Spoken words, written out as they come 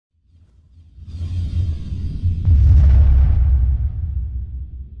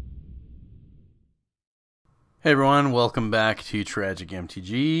Hey everyone, welcome back to Tragic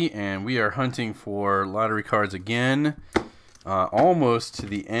MTG, and we are hunting for lottery cards again. Almost to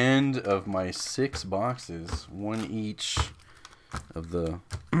the end of my 6 boxes, one each of the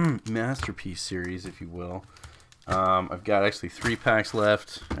Masterpiece series, if you will. I've got actually 3 packs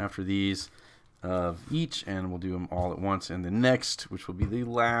left after these of each, and we'll do them all at once in the next, which will be the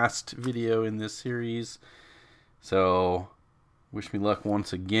last video in this series. So wish me luck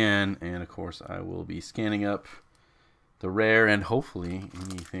once again, and of course I will be scanning up the rare and hopefully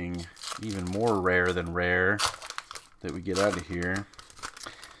anything even more rare than rare that we get out of here.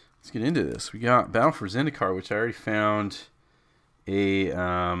 Let's get into this. We got Battle for Zendikar, which I already found a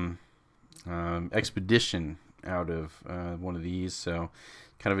expedition out of one of these, so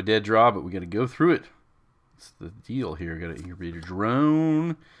kind of a dead draw, but we got to go through it. That's the deal here. Got a Incubator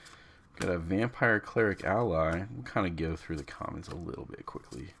Drone. Got a Vampire Cleric Ally. We'll kind of go through the comments a little bit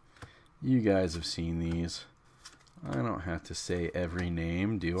quickly. You guys have seen these. I don't have to say every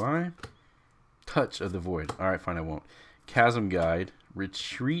name, do I? Touch of the Void. Alright, fine, I won't. Chasm Guide,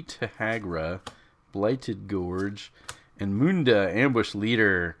 Retreat to Hagra, Blighted Gorge, and Munda, Ambush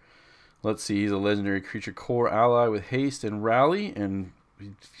Leader. Let's see, he's a legendary creature core ally with haste and rally, and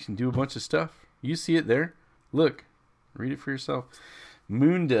he can do a bunch of stuff. You see it there. Look, read it for yourself.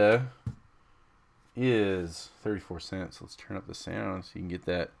 Munda is 34 cents. Let's turn up the sound so you can get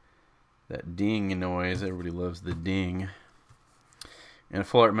that ding noise. Everybody loves the ding. And a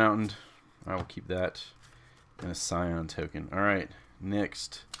Full Art Mountain. I will keep that. And a Scion token. Alright,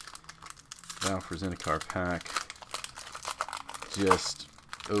 next Battle for Zendikar pack. Just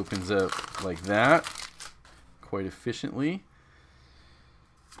opens up like that. Quite efficiently.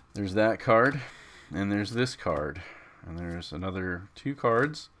 There's that card. And there's this card. And there's another 2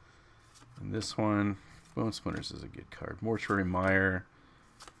 cards. And this one, Bone Splinters is a good card. Mortuary Mire,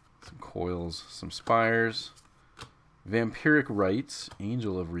 some coils, some spires, Vampiric Rites,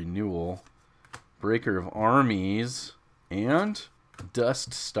 Angel of Renewal, Breaker of Armies, and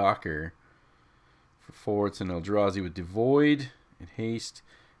Dust Stalker. For 4, it's an Eldrazi with Devoid and Haste.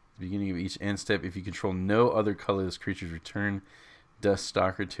 At the beginning of each end step, if you control no other colorless creatures, return Dust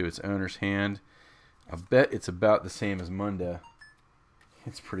Stalker to its owner's hand. I bet it's about the same as Munda.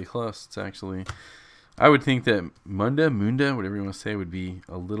 It's pretty close. It's actually, I would think that Munda, whatever you want to say, would be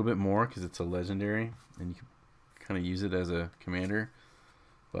a little bit more because it's a legendary and you can kind of use it as a commander.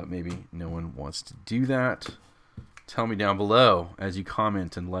 But maybe no one wants to do that. Tell me down below as you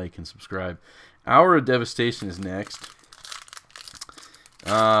comment and like and subscribe. Hour of Devastation is next.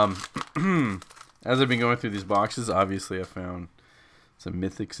 As I've been going through these boxes, obviously I found some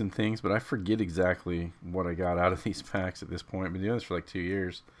mythics and things, but I forget exactly what I got out of these packs at this point. I've been doing this for like 2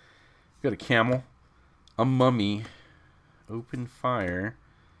 years. We've got a Camel, a Mummy, Open Fire,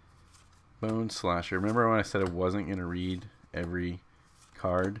 Bone Slasher. Remember when I said I wasn't going to read every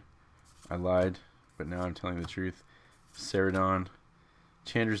card? I lied, but now I'm telling the truth. Ceridon,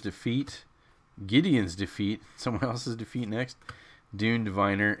 Chandra's Defeat, Gideon's Defeat, someone else's defeat next, Dune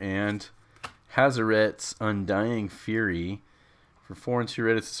Diviner, and Hazaret's Undying Fury. For 4 and 2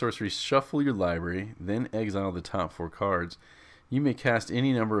 red, it's a sorcery. Shuffle your library, then exile the top 4 cards. You may cast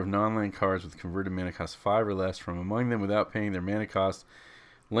any number of non-land cards with converted mana cost 5 or less from among them without paying their mana cost.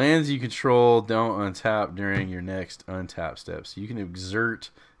 Lands you control don't untap during your next untap step. So you can exert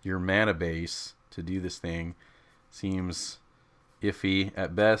your mana base to do this thing. Seems iffy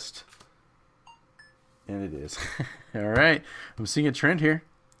at best. And it is. Alright, I'm seeing a trend here.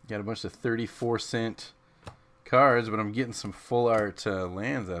 Got a bunch of 34-cent cards, but I'm getting some full art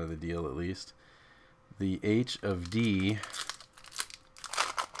lands out of the deal at least. The H of D,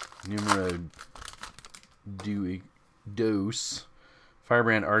 Numero Dos,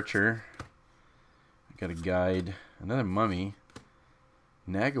 Firebrand Archer. Got a guide, another Mummy,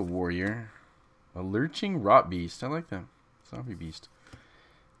 Naga Warrior, a Lurching Rot Beast. I like that. Zombie Beast.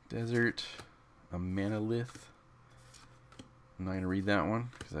 Desert, a Manalith. I'm not going to read that one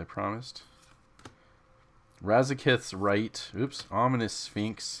because I promised. Razaketh's Right, oops, Ominous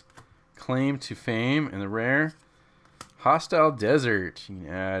Sphinx, Claim to Fame, and the rare, Hostile Desert. You can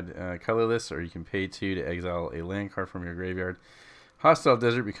add colorless, or you can pay 2 to exile a land card from your graveyard. Hostile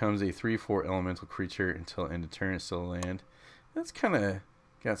Desert becomes a 3/4 elemental creature until end of turn. It's still a land. That's kind of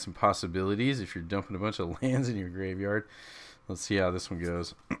got some possibilities if you're dumping a bunch of lands in your graveyard. Let's see how this one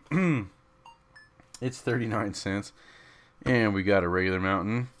goes. It's 39 cents, and we got a regular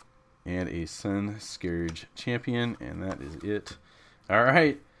mountain and a Sun Scourge Champion, and that is it.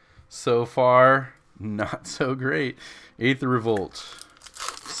 Alright, so far, not so great. Eighth Revolt.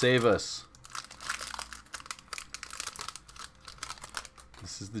 Save us.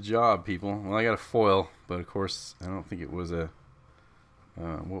 This is the job, people. Well, I got a foil, but of course, I don't think it was a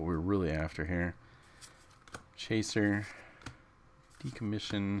what we're really after here. Chaser,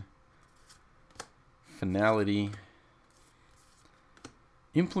 decommission, finality,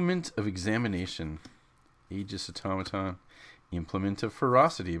 implement of examination, Aegis automaton, implement of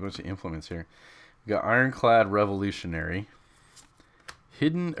ferocity. A bunch of implements here. We got ironclad revolutionary,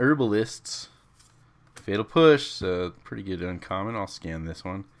 hidden herbalists, fatal push. Pretty good uncommon. I'll scan this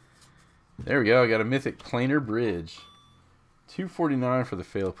one. There we go. I got a mythic planar bridge. 249 for the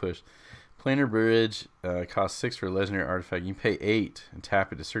fatal push. Planar bridge costs 6 for a legendary artifact. You can pay 8 and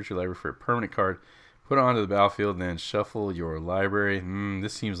tap it to search your library for a permanent card. Put it onto the battlefield, then shuffle your library.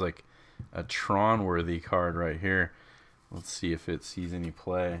 This seems like a Tron-worthy card right here. Let's see if it sees any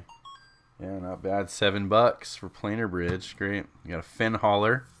play. Yeah, not bad. $7 for planar bridge. Great. You got a Fen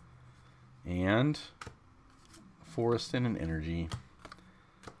Hauler and Forest and an Energy.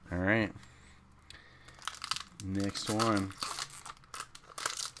 All right. Next one.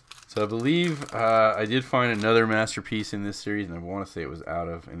 So I believe I did find another masterpiece in this series, and I want to say it was out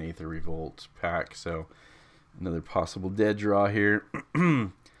of an Aether Revolt pack. So another possible dead draw here.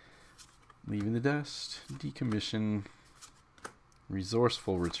 Leaving the dust, decommission,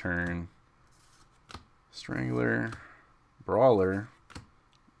 resourceful return, strangler, brawler,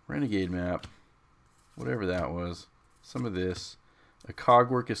 renegade map, whatever that was. Some of this, a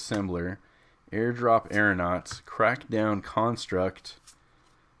cogwork assembler, airdrop aeronauts, crackdown construct.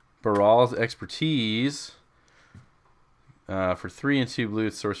 Baral's expertise for 3 and 2 blue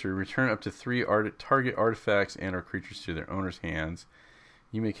sorcery. Return up to 3 target artifacts and or creatures to their owner's hands.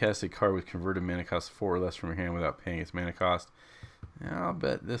 You may cast a card with converted mana cost 4 or less from your hand without paying its mana cost. Now, I'll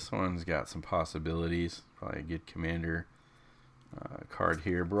bet this one's got some possibilities. Probably a good commander card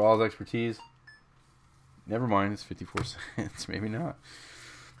here. Baral's expertise. Never mind, it's 54 cents. Maybe not.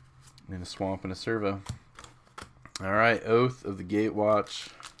 And then a swamp and a servo. All right, Oath of the Gatewatch.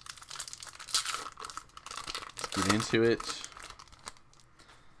 Get into it.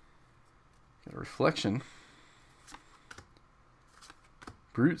 Got a reflection.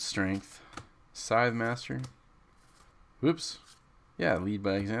 Brute strength. Scythe master. Whoops. Yeah, lead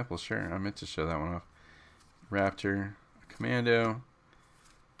by example. Sure, I meant to show that one off. Raptor. Commando.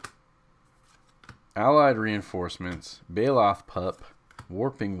 Allied reinforcements. Baloth pup.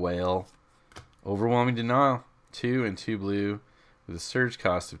 Warping whale. Overwhelming denial. 2 and 2 blue with a surge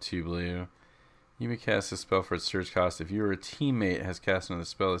cost of 2 blue. You may cast a spell for its surge cost if you or a teammate has cast another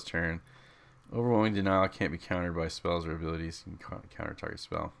spell this turn. Overwhelming denial can't be countered by spells or abilities. You can counter target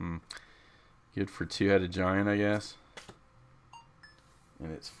spell. Good for two-headed giant, I guess.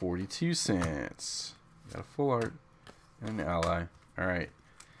 And it's 42 cents. Got a full art and an ally. Alright.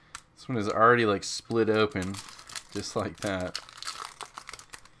 This one is already like split open. Just like that.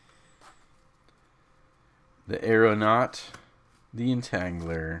 The Aeronaut. The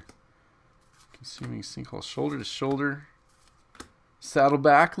Entangler. Consuming Sinkhole. Shoulder to Shoulder.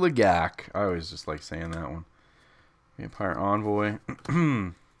 Saddleback Lagak. I always just like saying that one. Vampire Envoy.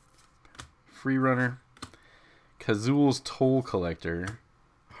 Freerunner. Kazul's Toll Collector.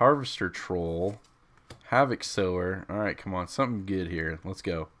 Harvester Troll. Havoc Sower. Alright, come on. Something good here. Let's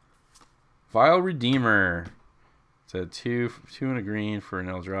go. Vile Redeemer. It's a 2 and a green for an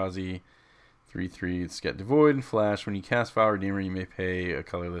Eldrazi. 3/3. It's got Devoid and Flash. When you cast Vile Redeemer, you may pay a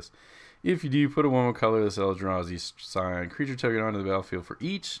colorless. If you do, put a 1 colorless Eldrazi Scion creature token onto the battlefield for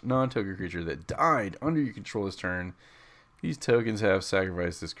each non-token creature that died under your control this turn. These tokens have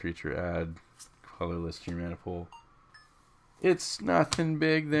sacrificed this creature. Add colorless to your mana pool. It's nothing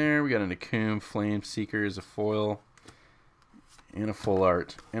big there. We got an Akum Flame Seeker as a foil. And a full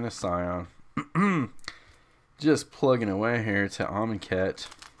art. And a Scion. Just plugging away here to Amonkhet.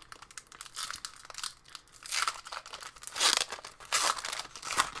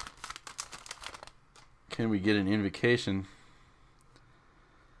 Can we get an invocation?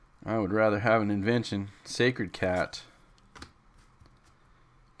 I would rather have an invention. Sacred Cat.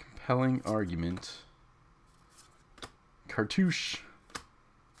 Compelling Argument. Cartouche.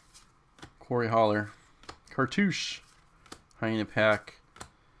 Quarry Hauler. Cartouche. Hyena Pack.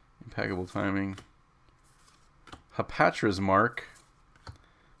 Impeccable Timing. Hapatra's Mark.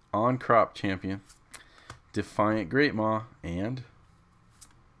 On-Crop Champion. Defiant Great Maw. And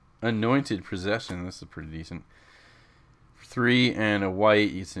Anointed Possession. This is pretty decent. 3 and a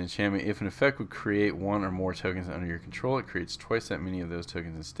white. It's an enchantment. If an effect would create 1 or more tokens under your control, it creates twice that many of those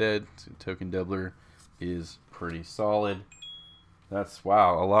tokens instead. So token doubler is pretty solid. That's,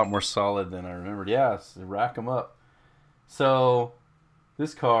 wow, a lot more solid than I remembered. Yeah, so rack them up. So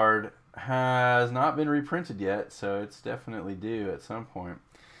this card has not been reprinted yet, so it's definitely due at some point.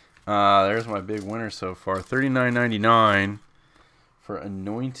 There's my big winner so far, $39.99 for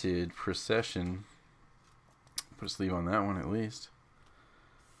Anointed Procession. Put a sleeve on that one at least.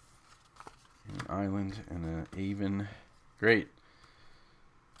 An Island and an Avon. Great.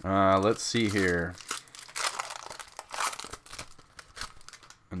 Let's see here.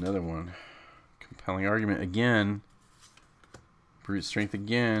 Another one. Compelling Argument again. Brute Strength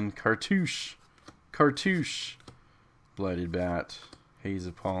again. Cartouche. Cartouche. Blighted Bat. Haze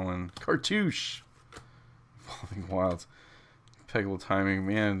of Pollen. Cartouche. Falling Wilds. Impeccable Timing.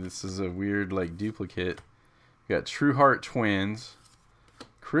 Man, this is a weird like duplicate. We got True Heart Twins.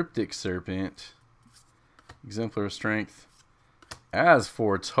 Cryptic Serpent. Exemplar Strength. As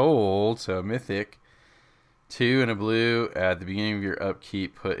Foretold. So Mythic. 2 and a blue. At the beginning of your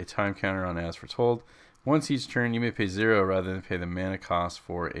upkeep, put a time counter on As Foretold. Once each turn, you may pay 0 rather than pay the mana cost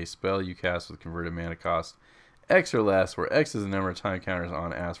for a spell you cast with converted mana cost X or less, where X is the number of time counters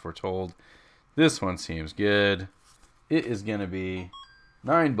on As Foretold. This one seems good. It is going to be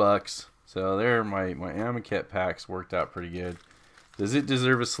 $9. So there, my Amonkhet packs worked out pretty good. Does it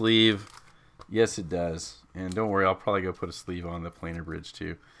deserve a sleeve? Yes, it does. And don't worry, I'll probably go put a sleeve on the Planar Bridge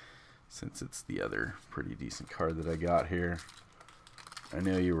too, since it's the other pretty decent card that I got here. I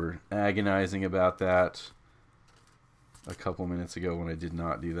know you were agonizing about that a couple minutes ago when I did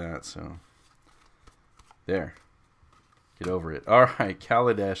not do that, so there. Get over it. All right,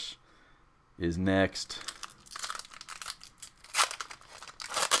 Kaladesh is next.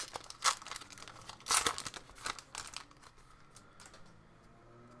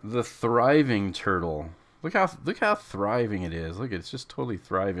 The Thriving Turtle. Look how thriving it is. Look, it's just totally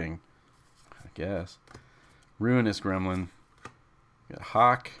thriving, I guess. Ruinous Gremlin. We got a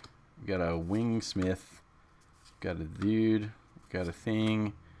Hawk. We got a Wingsmith. We got a dude. We got a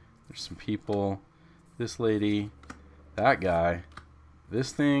thing. There's some people. This lady. That guy.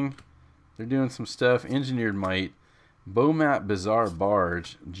 This thing. They're doing some stuff. Engineered Might. Bomat Bizarre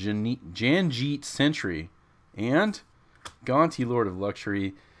Barge. Janjeet Sentry. And Gonti Lord of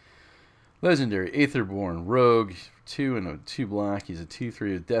Luxury. Legendary Aetherborn Rogue, 2 and a 2 black. He's a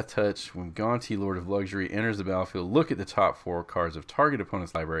 2/3 with Death Touch. When Gonti Lord of Luxury enters the battlefield, look at the top 4 cards of target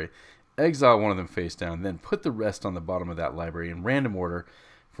opponent's library, exile one of them face down, then put the rest on the bottom of that library in random order.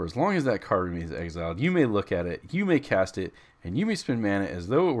 For as long as that card remains exiled, you may look at it, you may cast it, and you may spend mana as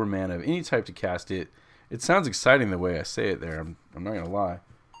though it were mana of any type to cast it. It sounds exciting the way I say it there. I'm not going to lie.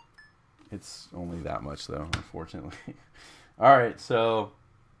 It's only that much, though, unfortunately. All right, so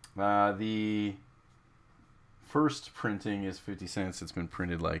the first printing is 50 cents. It's been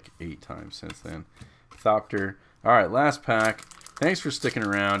printed like 8 times since then. Thopter. All right, last pack. Thanks for sticking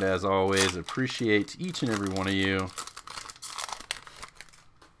around, as always. Appreciate each and every one of you.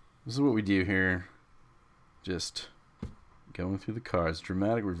 This is what we do here. Just going through the cards.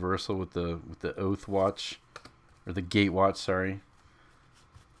 Dramatic Reversal with the Oath Watch, or the Gate Watch, sorry.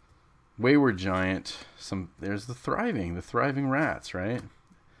 Wayward Giant. There's the Thriving Rats, right?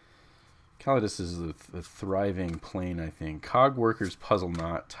 Kaladesh is the Thriving Plane, I think. Cogworker's Puzzle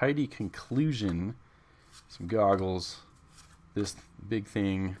Knot. Tidy Conclusion. Some goggles. This big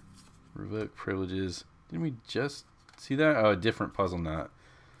thing. Revoke Privileges. Didn't we just see that? Oh, a different Puzzle Knot.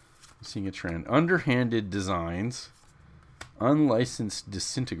 I'm seeing a trend. Underhanded Designs. Unlicensed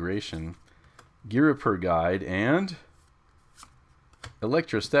Disintegration. Girapur Guide. And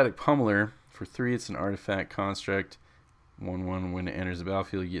Electrostatic Pummeler. For 3, it's an artifact construct. 1/1 when it enters the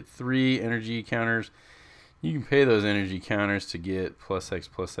battlefield, you get 3 energy counters. You can pay those energy counters to get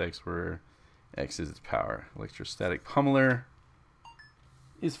 +X/+X, where X is its power. Electrostatic Pummeler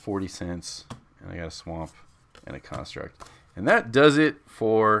is 40 cents. And I got a Swamp and a Construct. And that does it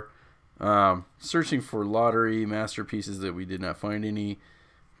for searching for lottery masterpieces that we did not find any,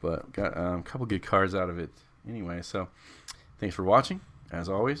 but got a couple good cards out of it anyway. So thanks for watching, as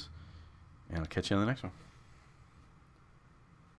always, and I'll catch you on the next one.